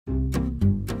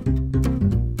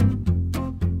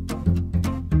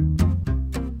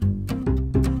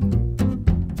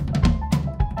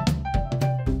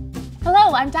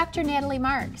I'm Dr. Natalie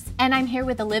Marks, and I'm here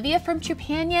with Olivia from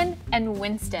Trupanion and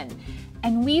Winston.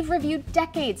 And we've reviewed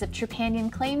decades of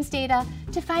Trupanion claims data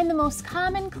to find the most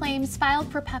common claims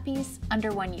filed for puppies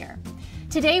under 1 year.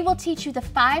 Today we'll teach you the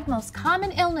 5 most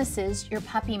common illnesses your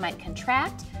puppy might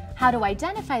contract, how to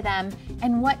identify them,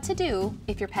 and what to do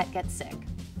if your pet gets sick.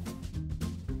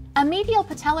 A medial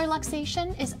patellar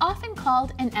luxation is often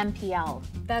called an MPL.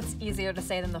 That's easier to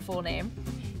say than the full name.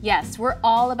 Yes, we're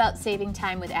all about saving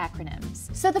time with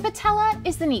acronyms. So the patella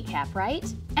is the kneecap, right?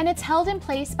 And it's held in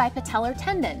place by patellar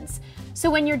tendons. So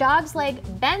when your dog's leg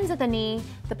bends at the knee,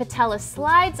 the patella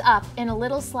slides up in a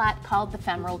little slot called the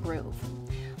femoral groove.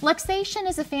 Luxation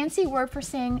is a fancy word for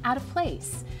saying out of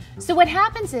place. So what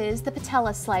happens is the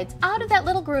patella slides out of that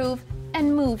little groove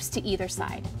and moves to either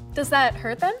side. Does that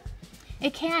hurt them?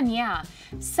 It can, yeah.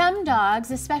 Some dogs,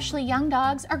 especially young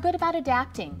dogs, are good about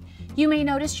adapting. You may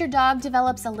notice your dog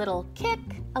develops a little kick,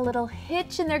 a little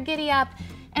hitch in their giddy up,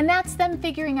 and that's them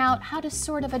figuring out how to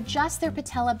sort of adjust their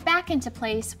patella back into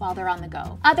place while they're on the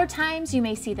go. Other times you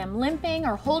may see them limping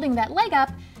or holding that leg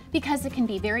up because it can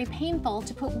be very painful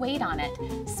to put weight on it.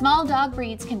 Small dog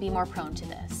breeds can be more prone to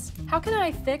this. How can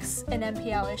I fix an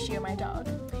MPL issue in my dog?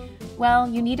 Well,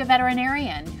 you need a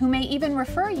veterinarian who may even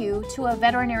refer you to a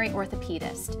veterinary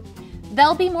orthopedist.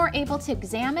 They'll be more able to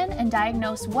examine and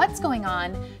diagnose what's going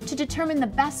on to determine the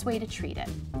best way to treat it.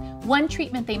 One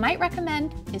treatment they might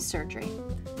recommend is surgery.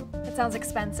 It sounds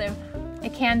expensive.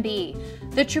 It can be.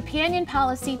 The Trupanion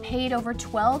policy paid over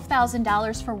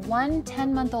 $12,000 for one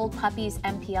 10-month-old puppy's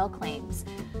MPL claims.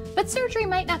 But surgery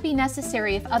might not be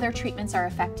necessary if other treatments are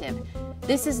effective.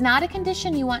 This is not a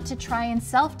condition you want to try and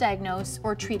self-diagnose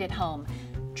or treat at home.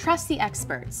 Trust the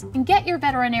experts and get your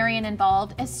veterinarian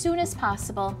involved as soon as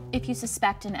possible if you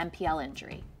suspect an MPL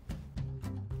injury.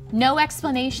 No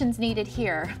explanations needed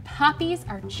here. Puppies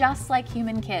are just like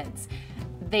human kids.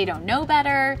 They don't know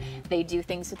better, they do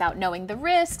things without knowing the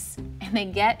risks, and they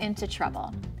get into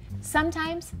trouble.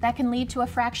 Sometimes that can lead to a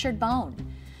fractured bone.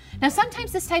 Now,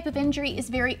 sometimes this type of injury is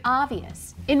very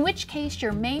obvious, in which case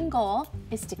your main goal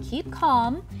is to keep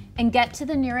calm and get to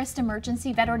the nearest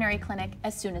emergency veterinary clinic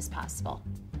as soon as possible.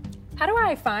 How do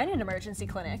I find an emergency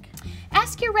clinic?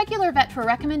 Ask your regular vet for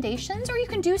recommendations, or you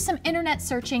can do some internet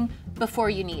searching before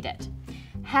you need it.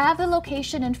 Have the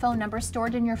location and phone number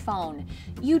stored in your phone.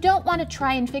 You don't want to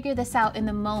try and figure this out in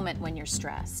the moment when you're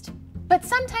stressed. But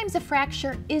sometimes a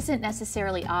fracture isn't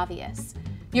necessarily obvious.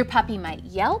 Your puppy might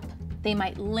yelp, they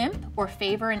might limp or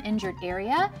favor an injured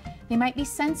area, they might be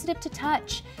sensitive to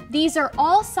touch. These are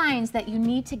all signs that you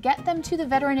need to get them to the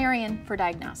veterinarian for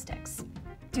diagnostics.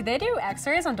 Do they do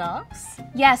x-rays on dogs?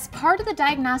 Yes, part of the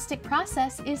diagnostic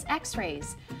process is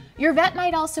x-rays. Your vet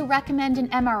might also recommend an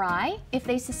MRI if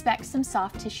they suspect some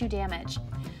soft tissue damage.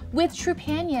 With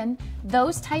Trupanion,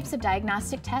 those types of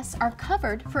diagnostic tests are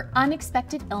covered for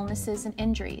unexpected illnesses and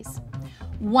injuries.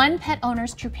 One pet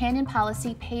owner's Trupanion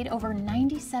policy paid over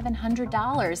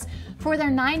 $9,700 for their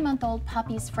 9-month-old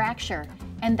puppy's fracture,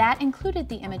 and that included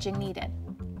the imaging needed.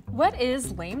 What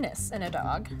is lameness in a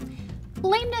dog?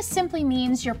 Lameness simply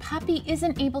means your puppy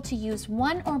isn't able to use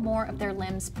one or more of their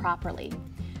limbs properly.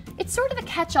 It's sort of a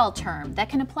catch-all term that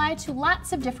can apply to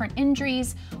lots of different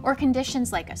injuries or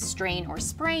conditions like a strain or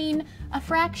sprain, a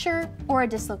fracture, or a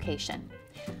dislocation.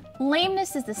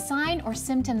 Lameness is the sign or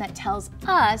symptom that tells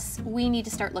us we need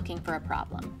to start looking for a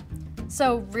problem.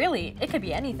 So really, it could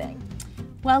be anything.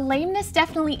 Well, lameness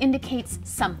definitely indicates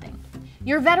something.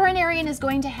 Your veterinarian is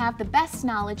going to have the best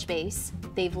knowledge base.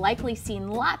 They've likely seen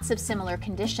lots of similar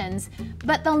conditions,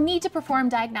 but they'll need to perform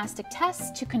diagnostic tests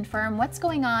to confirm what's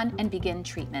going on and begin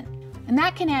treatment. And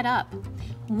that can add up.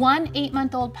 One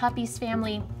 8-month-old puppy's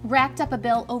family racked up a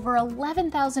bill over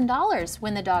 $11,000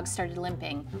 when the dog started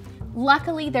limping.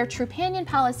 Luckily, their Trupanion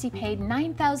policy paid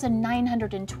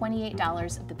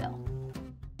 $9,928 of the bill.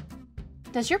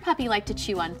 Does your puppy like to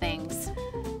chew on things?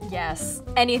 Yes,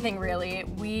 anything really.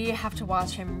 We have to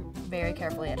watch him very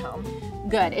carefully at home.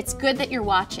 Good, it's good that you're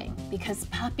watching because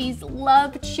puppies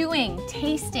love chewing,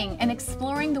 tasting, and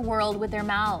exploring the world with their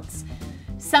mouths.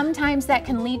 Sometimes that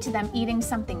can lead to them eating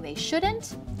something they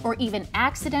shouldn't, or even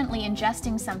accidentally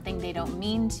ingesting something they don't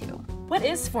mean to. What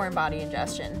is foreign body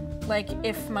ingestion? Like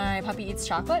if my puppy eats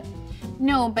chocolate?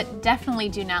 No, but definitely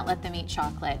do not let them eat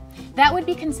chocolate. That would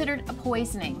be considered a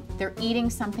poisoning. They're eating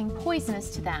something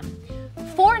poisonous to them.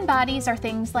 Foreign bodies are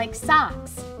things like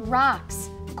socks, rocks,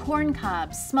 corn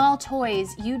cobs, small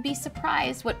toys. You'd be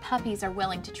surprised what puppies are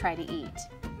willing to try to eat.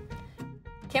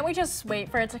 Can't we just wait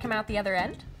for it to come out the other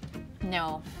end?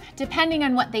 No, depending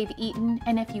on what they've eaten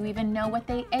and if you even know what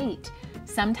they ate.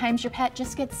 Sometimes your pet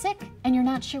just gets sick and you're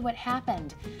not sure what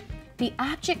happened. The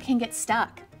object can get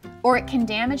stuck. or it can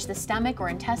damage the stomach or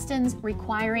intestines,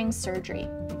 requiring surgery.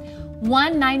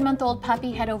 One 9-month-old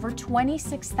puppy had over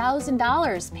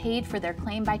 $26,000 paid for their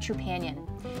claim by Trupanion.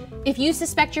 If you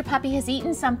suspect your puppy has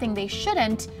eaten something they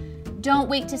shouldn't, don't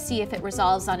wait to see if it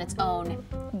resolves on its own.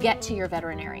 Get to your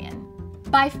veterinarian.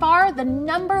 By far, the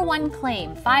 #1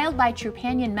 claim filed by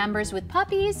Trupanion members with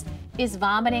puppies is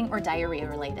vomiting or diarrhea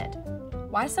related.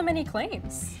 Why so many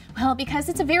claims? Well, because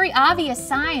it's a very obvious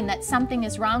sign that something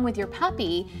is wrong with your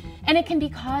puppy, and it can be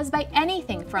caused by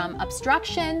anything from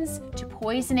obstructions to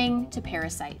poisoning to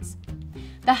parasites.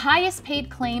 The highest paid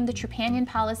claim the Trupanion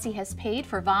policy has paid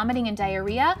for vomiting and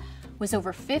diarrhea was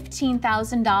over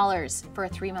 $15,000 for a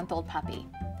 3-month-old puppy.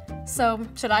 So,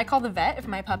 should I call the vet if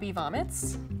my puppy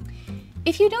vomits?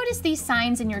 If you notice these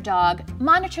signs in your dog,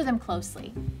 monitor them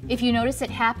closely. If you notice it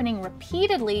happening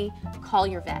repeatedly, call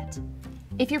your vet.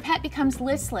 If your pet becomes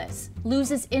listless,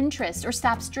 loses interest, or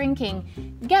stops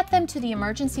drinking, get them to the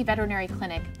emergency veterinary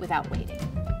clinic without waiting.